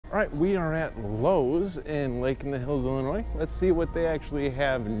All right, we are at Lowe's in Lake in the Hills, Illinois. Let's see what they actually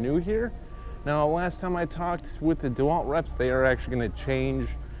have new here. Now, last time I talked with the Dewalt reps, they are actually going to change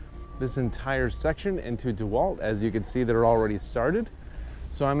this entire section into Dewalt. As you can see, they're already started.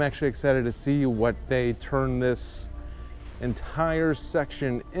 So I'm actually excited to see what they turn this entire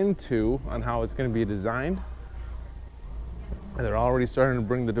section into on how it's going to be designed. And they're already starting to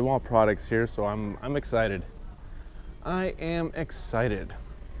bring the Dewalt products here, so I'm excited. I am excited.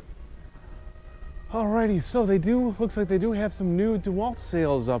 Alrighty, so looks like they do have some new Dewalt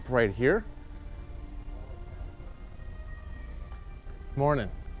sales up right here. Morning.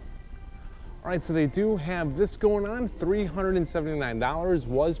 Alright, so they do have this going on. $379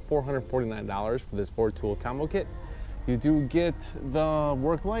 was $449 for this 4-tool combo kit. You do get the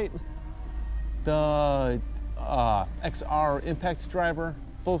work light, the XR impact driver,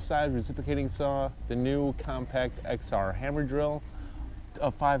 full-size reciprocating saw, the new compact XR hammer drill, a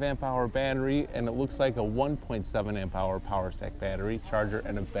 5 amp hour battery, and it looks like a 1.7 amp hour power stack battery, charger,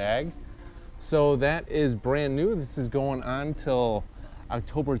 and a bag. So that is brand new. This is going on till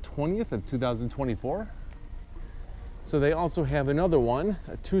October 20th of 2024. So they also have another one,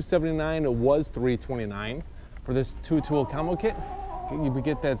 a $279, it was $329 for this 2-tool combo kit. You would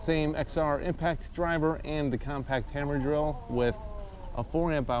get that same XR impact driver and the compact hammer drill with a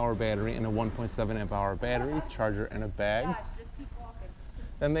 4 amp hour battery and a 1.7 amp hour battery, charger, and a bag.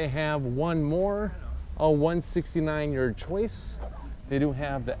 Then they have one more, a $169 your choice. They do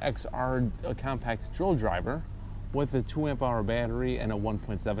have the XR compact drill driver with a 2 amp hour battery and a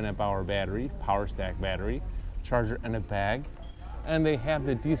 1.7 amp hour battery, power stack battery, charger, and a bag. And they have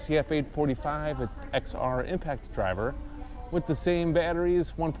the DCF 845 XR impact driver with the same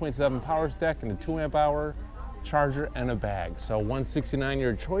batteries, 1.7 power stack and a 2 amp hour, charger, and a bag. So $169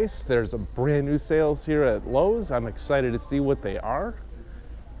 your choice. There's a brand new sales here at Lowe's. I'm excited to see what they are.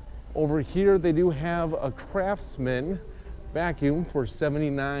 Over here, they do have a Craftsman vacuum for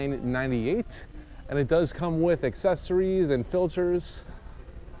 $79.98, and it does come with accessories and filters.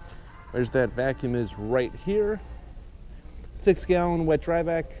 There's that vacuum is right here. 6-gallon wet dry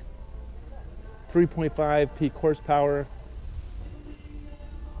vac, 3.5 peak horsepower,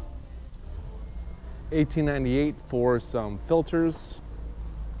 $18.98 for some filters.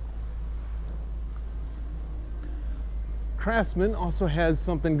 Craftsman also has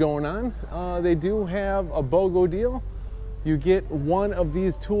something going on. They do have a BOGO deal. You get one of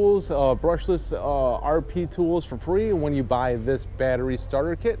these tools, brushless RP tools, for free when you buy this battery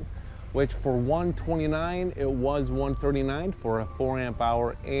starter kit, which for $129, it was $139 for a 4 amp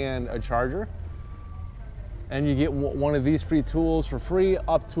hour and a charger. And you get one of these free tools for free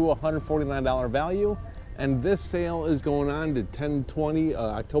up to $149 value. And this sale is going on to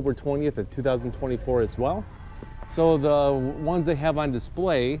October 20th of 2024 as well. So the ones they have on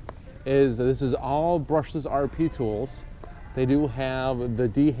display this is all brushless RP tools. They do have the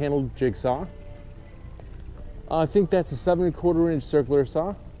D-handled jigsaw. I think that's a 7¼ inch circular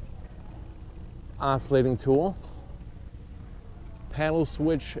saw. Oscillating tool. Paddle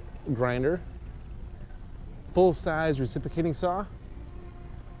switch grinder. Full-size reciprocating saw.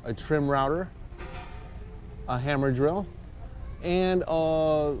 A trim router. A hammer drill. And a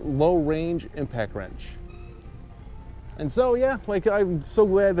low-range impact wrench. And so, yeah, I'm so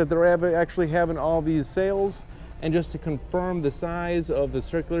glad that they're actually having all these sales. And just to confirm the size of the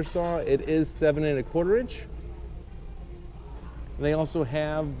circular saw, it is 7¼ inch. And they also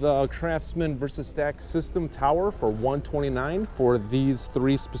have the Craftsman VersaStack system tower for $129 for these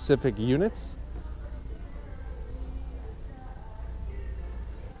 3 specific units.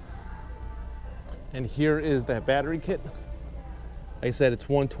 And here is that battery kit. Like I said, it's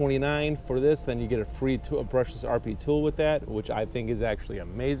 $129 for this. Then you get a free a brushless RP tool with that, which I think is actually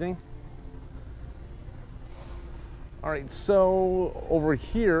amazing. All right, so over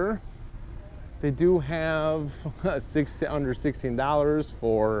here, they do have under $16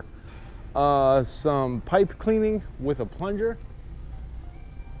 for some pipe cleaning with a plunger.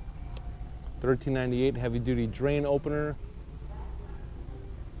 $13.98 heavy-duty drain opener.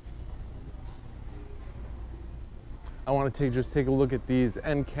 I want to just take a look at these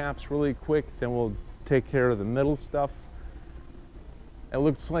end caps really quick, then we'll take care of the middle stuff. It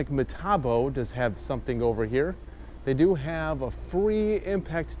looks like Metabo does have something over here. They do have a free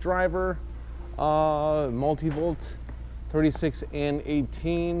impact driver, multi-volt, 36 and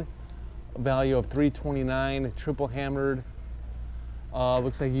 18, value of $329, triple hammered.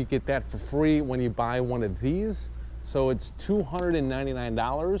 Looks like you get that for free when you buy one of these. So it's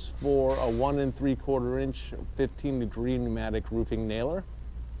 $299 for a 1 3/4 inch, 15-degree pneumatic roofing nailer.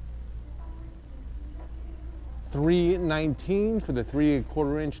 $319 for the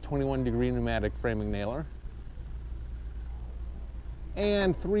 3¼ inch 21-degree pneumatic framing nailer,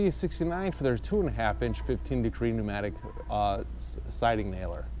 and $369 for their 2½ inch 15-degree pneumatic siding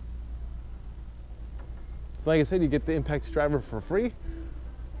nailer. So like I said, you get the impact driver for free.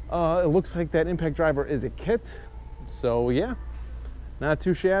 It looks like that impact driver is a kit, so yeah, not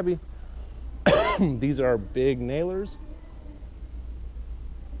too shabby. These are big nailers.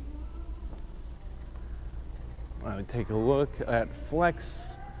 I'm gonna take a look at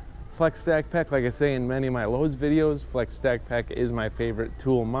Flex Stack Pack. Like I say in many of my Lowe's videos, Flex Stack Pack is my favorite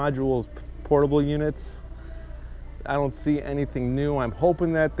tool modules, portable units. I don't see anything new. I'm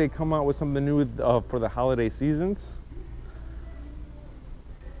hoping that they come out with something new for the holiday seasons.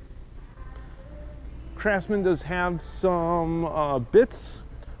 Craftsman does have some bits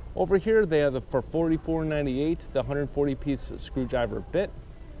over here. They have for $44.98 the 140-piece screwdriver bit.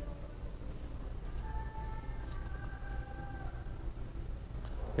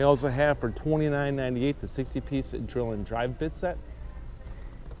 They also have for $29.98 the 60-piece drill and drive bit set.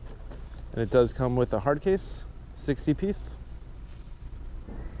 And it does come with a hard case, 60-piece.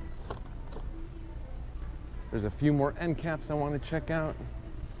 There's a few more end caps I want to check out.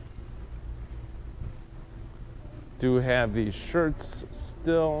 Do have these shirts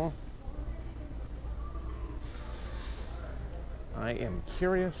still. I am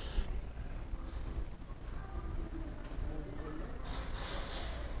curious.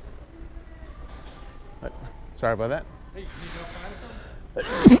 Sorry about that. Hey, you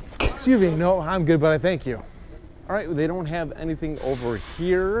need no Excuse me, no, I'm good, but I thank you. All right, they don't have anything over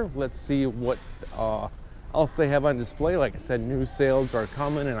here. Let's see what else they have on display. Like I said, new sales are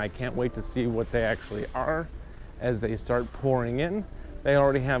coming, and I can't wait to see what they actually are as they start pouring in. They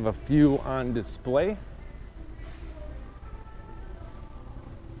already have a few on display.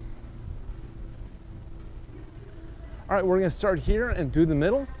 All right, we're gonna start here and do the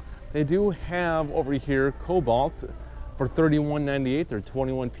middle. They do have over here Cobalt for $31.98, their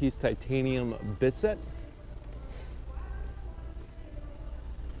 21-piece titanium bit set.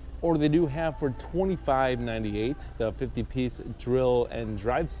 Or they do have for $25.98 the 50-piece drill and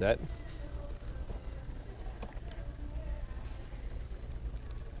drive set.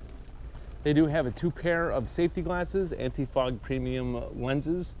 They do have a 2 pair of safety glasses, anti-fog premium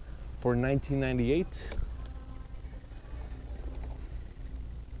lenses for $19.98.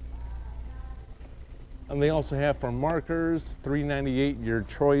 And they also have for markers, $3.98, your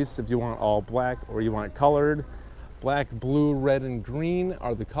choice if you want all black or you want colored. Black, blue, red, and green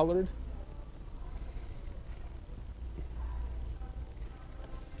are the colored.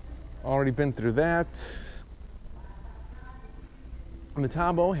 Already been through that.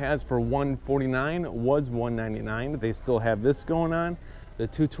 Metabo has for $149, was $199. They still have this going on. The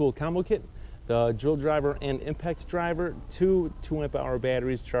 2-tool combo kit, the drill driver and impact driver, 2 2-amp-hour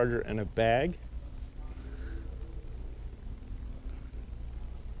batteries, charger, and a bag.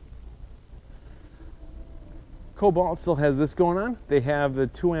 Cobalt still has this going on. They have the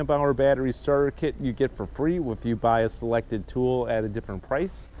 2-amp-hour battery starter kit you get for free if you buy a selected tool at a different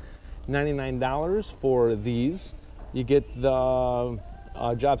price. $99 for these. You get the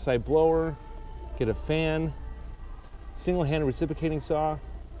job site blower, get a fan, single-hand reciprocating saw,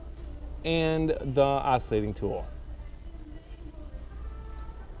 and the oscillating tool.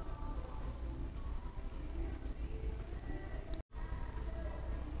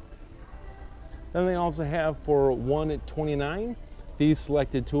 Then they also have for $129 these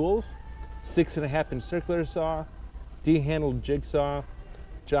selected tools: 6½-inch circular saw, D-handled jigsaw,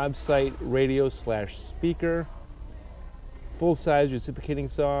 job site radio / speaker, full-size reciprocating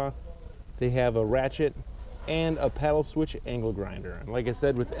saw. They have a ratchet and a paddle switch angle grinder. And like I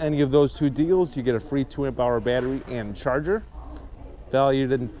said, with any of those 2 deals, you get a free 2-amp-hour battery and charger,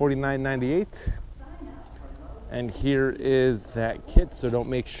 valued at $49.98. And here is that kit. So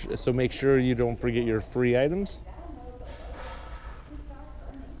make sure you don't forget your free items.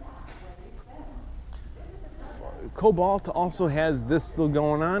 Cobalt also has this still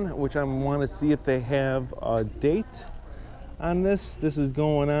going on, which I want to see if they have a date on this. This is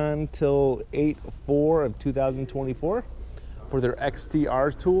going on till 8/4 of 2024 for their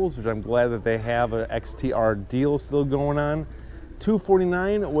XTR tools, which I'm glad that they have an XTR deal still going on.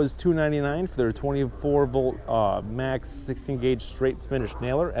 $249 was $299 for their 24-volt max 16-gauge straight finish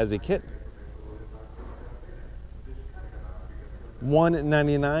nailer as a kit.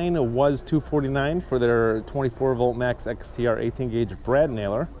 $199 was $249 for their 24-volt max XTR 18-gauge brad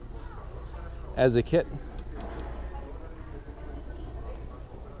nailer as a kit.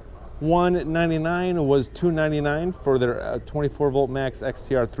 $199 was $299 for their 24 volt max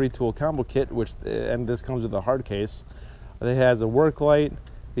XTR 3-tool combo kit, and this comes with a hard case. It has a work light,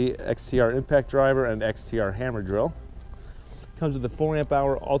 the XTR impact driver, and XTR hammer drill. Comes with a 4 amp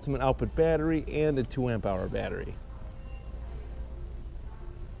hour ultimate output battery and a 2 amp hour battery.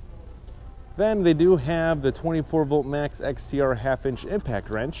 Then they do have the 24 volt max XTR half-inch impact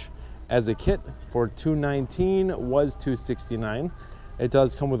wrench as a kit for $219 was $269. It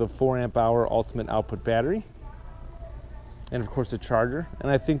does come with a 4 amp hour ultimate output battery and of course a charger, and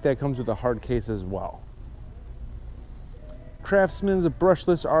I think that comes with a hard case as well. Craftsman's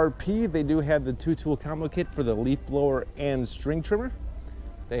brushless RP, they do have the 2-tool combo kit for the leaf blower and string trimmer.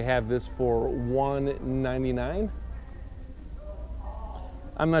 They have this for $199.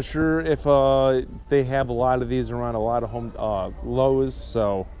 I'm not sure if they have a lot of these around a lot of home Lowe's,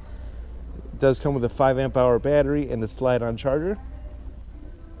 so it does come with a 5 amp hour battery and the slide-on charger.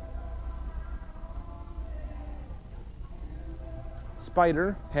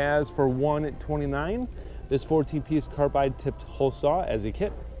 Spider has for $129 this 14-piece carbide tipped hole saw as a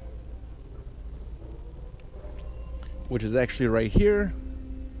kit, which is actually right here.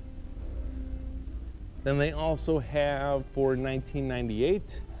 Then they also have for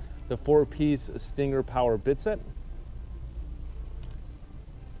 $19.98 the 4-piece Stinger power bit set.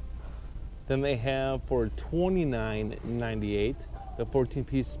 Then they have for $29.98 the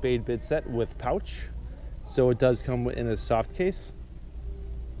 14-piece spade bit set with pouch. So it does come in a soft case.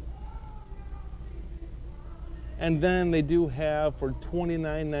 And then they do have for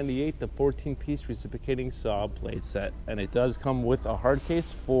 $29.98 the 14-piece reciprocating saw blade set. And it does come with a hard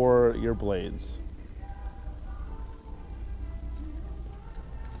case for your blades.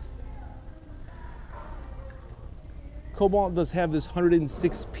 Dewalt does have this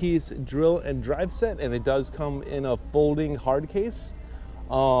 106-piece drill and drive set, and it does come in a folding hard case,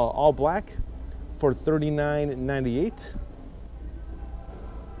 all black, for $39.98.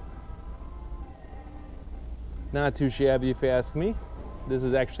 Not too shabby if you ask me. This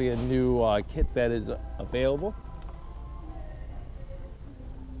is actually a new kit that is available.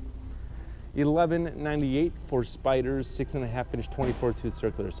 $11.98 for Spider's 6.5-inch 24-tooth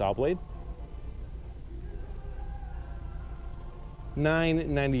circular saw blade.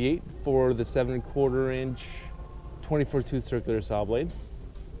 $9.98 for the 7.25-inch 24-tooth circular saw blade.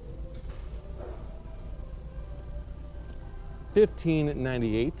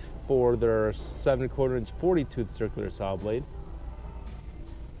 $15.98 for their 7.25-inch 40-tooth circular saw blade,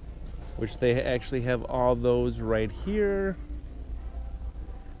 which they actually have all those right here.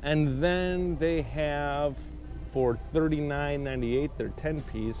 And then they have for $39.98 their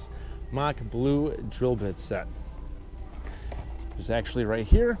 10-piece mock blue drill bit set. It's actually right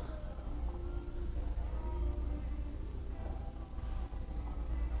here.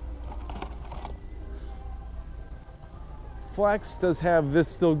 Flex does have this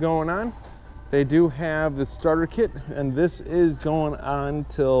still going on. They do have the starter kit, and this is going on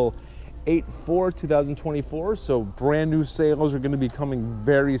till 8/4/2024, so brand new sales are going to be coming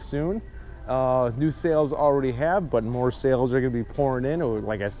very soon. New sales already have, but more sales are going to be pouring in.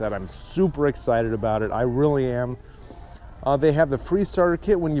 Like I said, I'm super excited about it. I really am. They have the free starter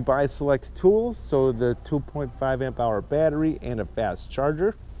kit when you buy select tools, so the 2.5 amp hour battery and a fast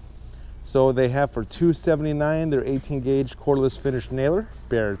charger. So they have for $279 their 18 gauge cordless finish nailer,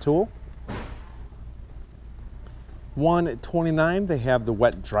 bare tool. $129 they have the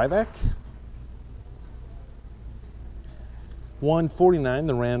wet dry vac. $149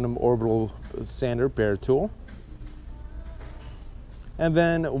 the random orbital sander, bare tool. And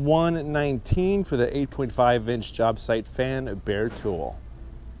then $119 for the 8.5-inch job site fan, bare tool.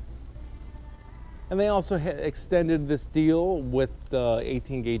 And they also extended this deal with the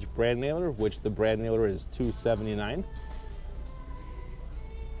 18 gauge brad nailer, which the brad nailer is $279.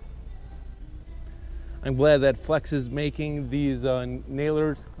 I'm glad that Flex is making these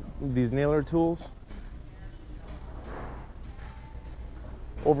nailer tools.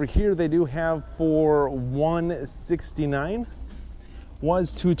 Over here they do have for $169.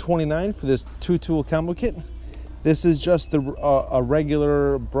 Was $229 for this 2-tool combo kit. This is just a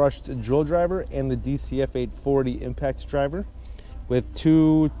regular brushed drill driver and the DCF 840 impact driver with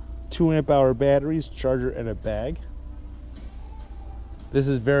two 2 amp hour batteries, charger, and a bag. This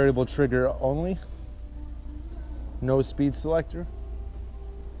is variable trigger only, no speed selector.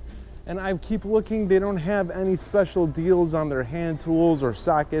 And I keep looking, they don't have any special deals on their hand tools or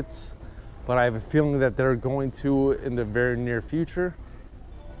sockets, but I have a feeling that they're going to in the very near future.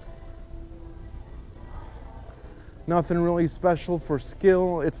 Nothing really special for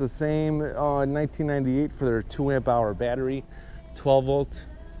skill. It's the same $1998 for their 2 amp hour battery, 12 volt.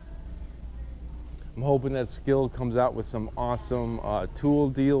 I'm hoping that Skill comes out with some awesome tool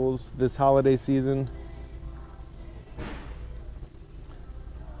deals this holiday season.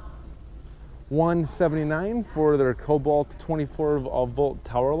 $179 for their Cobalt 24-volt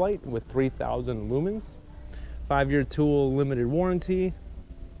tower light with 3,000 lumens. 5-year tool limited warranty,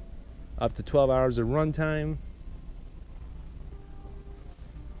 up to 12 hours of runtime.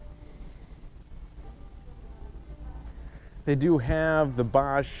 They do have the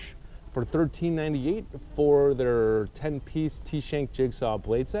Bosch for $13.98 for their 10-piece T-shank jigsaw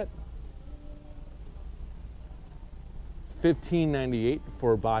blade set. $15.98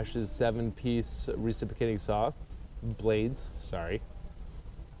 for Bosch's 7-piece reciprocating saw blades, sorry.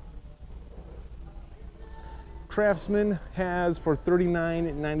 Craftsman has for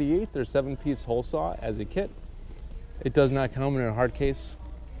 $39.98 their 7-piece hole saw as a kit. It does not come in a hard case.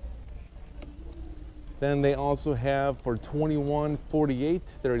 Then they also have for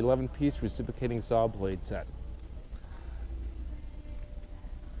 $21.48 their 11-piece reciprocating saw blade set.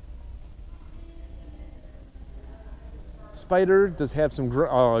 Spider does have some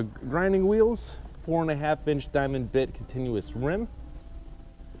grinding wheels, 4.5-inch diamond bit continuous rim.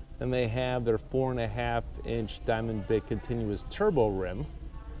 Then they have their 4.5-inch diamond bit continuous turbo rim.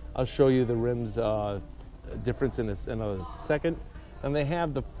 I'll show you the rims difference in a second. And they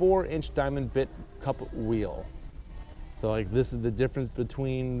have the 4-inch diamond bit cup wheel. So like this is the difference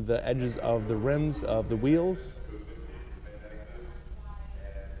between the edges of the rims of the wheels.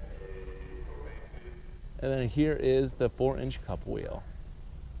 And then here is the 4-inch cup wheel.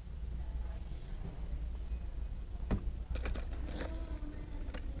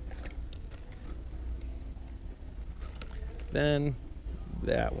 Then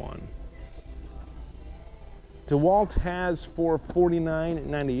that one. Dewalt has for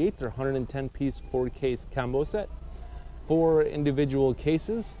 $49.98 their 110-piece 4-case combo set. 4 individual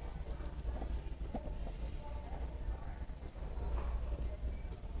cases.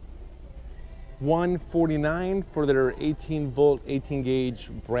 $149 for their 18-volt, 18-gauge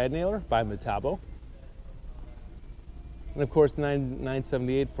brad nailer by Metabo. And of course,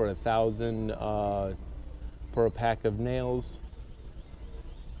 $9.78 for 1,000 for a pack of nails.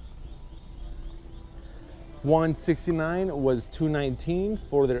 $169 was $219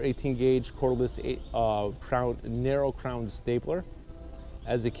 for their 18-gauge cordless narrow crown stapler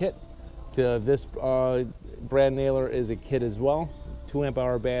as a kit. This brad nailer is a kit as well.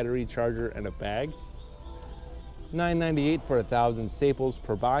 2-amp-hour battery, charger, and a bag. $9.98 for 1,000 staples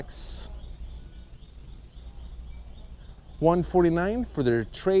per box. $149 for their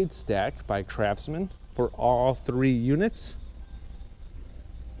trade stack by Craftsman for all 3 units.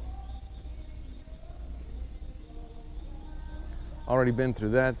 Already been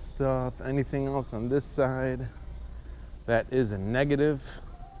through that stuff. Anything else on this side? That is a negative.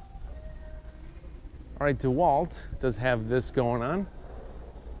 All right, Dewalt does have this going on.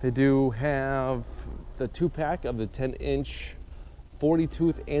 They do have the 2-pack of the 10-inch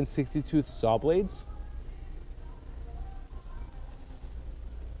 40-tooth and 60-tooth saw blades.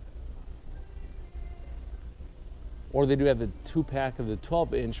 Or they do have the 2-pack of the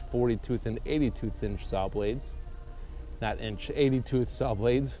 12-inch 40-tooth and 80-tooth saw blades. Not inch, 80-tooth saw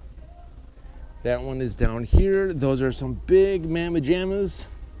blades. That one is down here. Those are some big mamma jammas.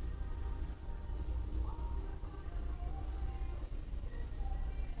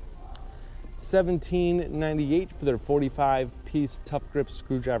 $17.98 for their 45-piece tough grip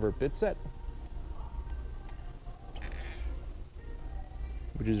screwdriver bit set,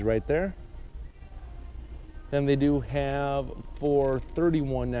 which is right there. Then they do have for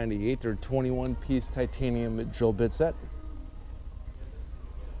 $31.98 their 21-piece titanium drill bit set.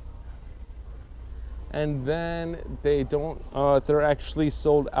 And then they don't, they're actually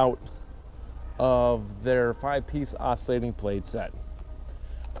sold out of their 5-piece oscillating blade set.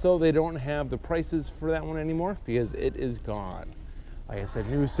 So they don't have the prices for that one anymore because it is gone. Like I said,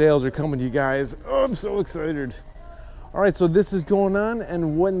 new sales are coming, you guys. Oh, I'm so excited. All right, so this is going on,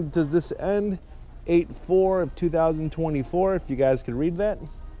 and when does this end? 8/4 of 2024, if you guys could read that.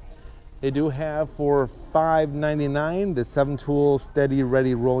 They do have for $5.99 the 7-tool steady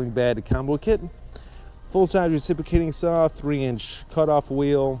ready rolling bed combo kit. Full-size reciprocating saw, 3-inch cutoff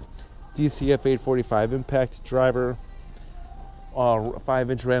wheel, DCF 845 impact driver,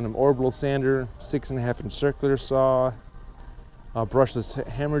 5-inch random orbital sander, 6.5-inch circular saw, brushless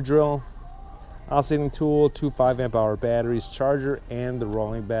hammer drill, oscillating tool, 2 5-amp-hour batteries, charger, and the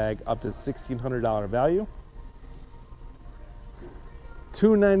rolling bag, up to $1,600 value.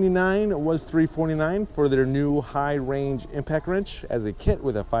 $299 was $349 for their new high-range impact wrench as a kit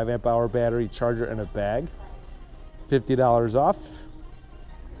with a 5-amp-hour battery, charger, and a bag. $50 off.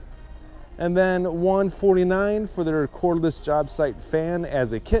 And then $149 for their cordless job site fan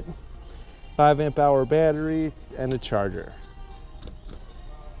as a kit, 5 amp hour battery and a charger.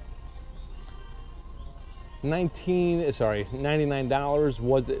 $99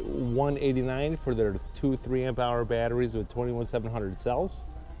 was $189 for their 2 3 amp hour batteries with 21700 cells.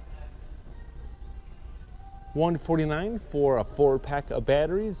 $149 for a 4-pack of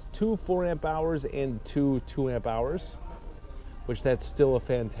batteries, 2 4 amp hours and 2 2 amp hours, which that's still a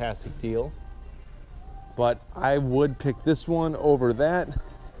fantastic deal. But I would pick this one over that.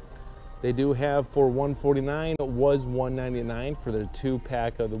 They do have for $149, it was $199 for their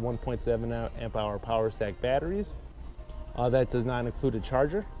 2-pack of the 1.7 amp hour power stack batteries. That does not include a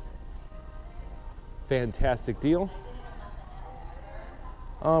charger. Fantastic deal.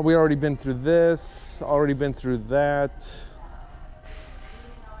 We already been through this, already been through that.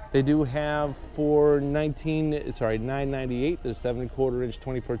 They do have for $998, the 7¼ inch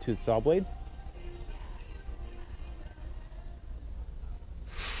 24-tooth saw blade.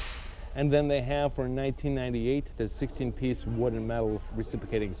 And then they have for $19.98 the 16-piece wood and metal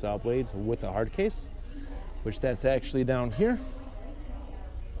reciprocating saw blades with a hard case, which that's actually down here.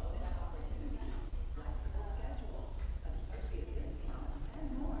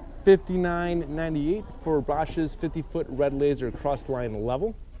 $59.98 for Bosch's 50-foot red laser cross-line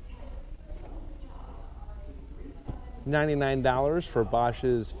level. $99 for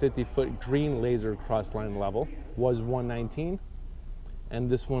Bosch's 50-foot green laser cross-line level, was $119. And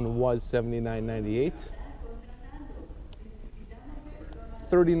this one was $79.98.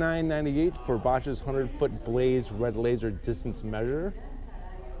 $39.98 for Bosch's 100-foot Blaze red laser distance measure,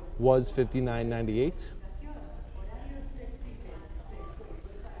 was $59.98.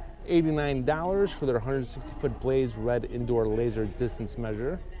 $89 for their 160-foot Blaze red indoor laser distance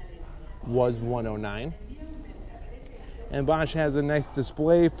measure, was $109. And Bosch has a nice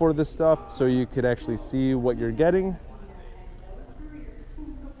display for this stuff so you could actually see what you're getting.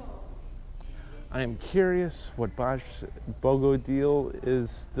 I am curious what Bosch BOGO deal is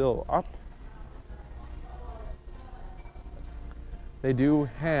still up. They do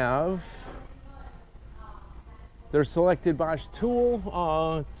have their selected Bosch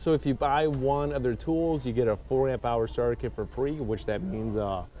tool. So if you buy one of their tools, you get a 4 amp hour starter kit for free, which that means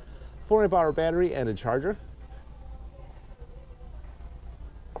a 4 amp hour battery and a charger.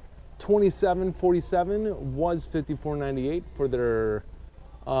 $27.47 was $54.98 for their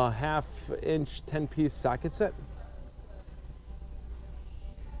half-inch 10-piece socket set.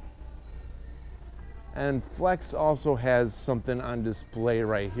 And Flex also has something on display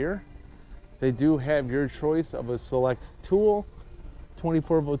right here. They do have your choice of a select tool.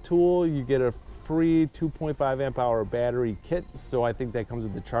 24-volt tool, you get a free 2.5 amp hour battery kit, so I think that comes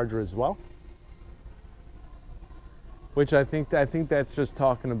with the charger as well. Which I think that's just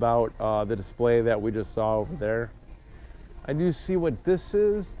talking about the display that we just saw over there. I do see what this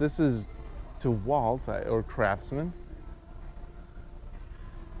is. This is Dewalt or Craftsman.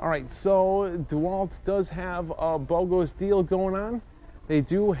 All right, so Dewalt does have a BOGO's deal going on. They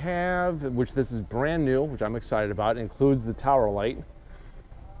do have, which this is brand new, which I'm excited about, includes the tower light.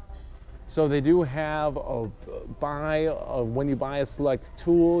 So they do have when you buy a select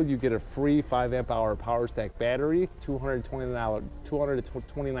tool, you get a free 5 amp hour power stack battery,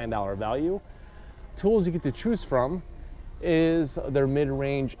 $229 value. Tools you get to choose from is their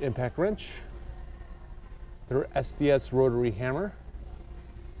mid-range impact wrench, their SDS rotary hammer,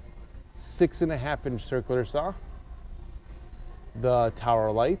 6.5 inch circular saw, the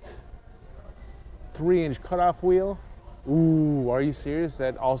tower light, 3 inch cutoff wheel. Ooh, are you serious?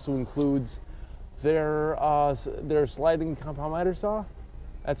 That also includes their sliding compound miter saw.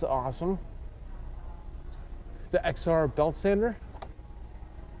 That's awesome. The XR belt sander,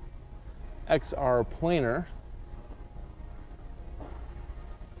 XR planer,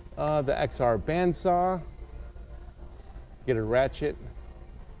 the XR bandsaw, get a ratchet,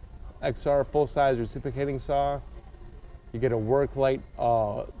 XR full-size reciprocating saw, you get a work light,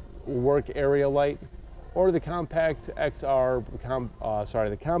 work area light, or the compact XR,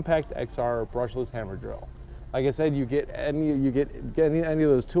 the compact XR brushless hammer drill. Like I said, you get any of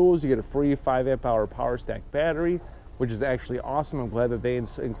those tools, you get a free 5 amp hour power stack battery, which is actually awesome. I'm glad that they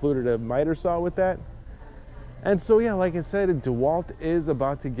included a miter saw with that. And so yeah, like I said, Dewalt is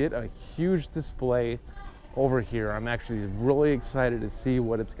about to get a huge display over here. I'm actually really excited to see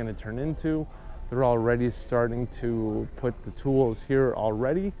what it's going to turn into. They're already starting to put the tools here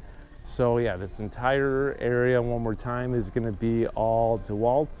already. So yeah, this entire area, one more time, is going to be all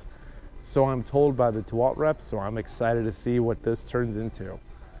Dewalt. So I'm told by the Dewalt rep, so I'm excited to see what this turns into.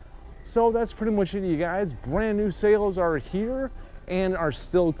 So that's pretty much it, you guys. Brand new sales are here, and are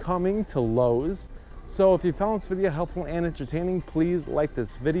still coming to Lowe's. So if you found this video helpful and entertaining, please like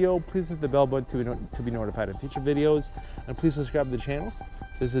this video. Please hit the bell button to be notified of future videos, and please subscribe to the channel.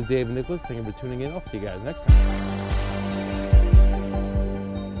 This is Dave and Nicholas. Thank you for tuning in. I'll see you guys next time.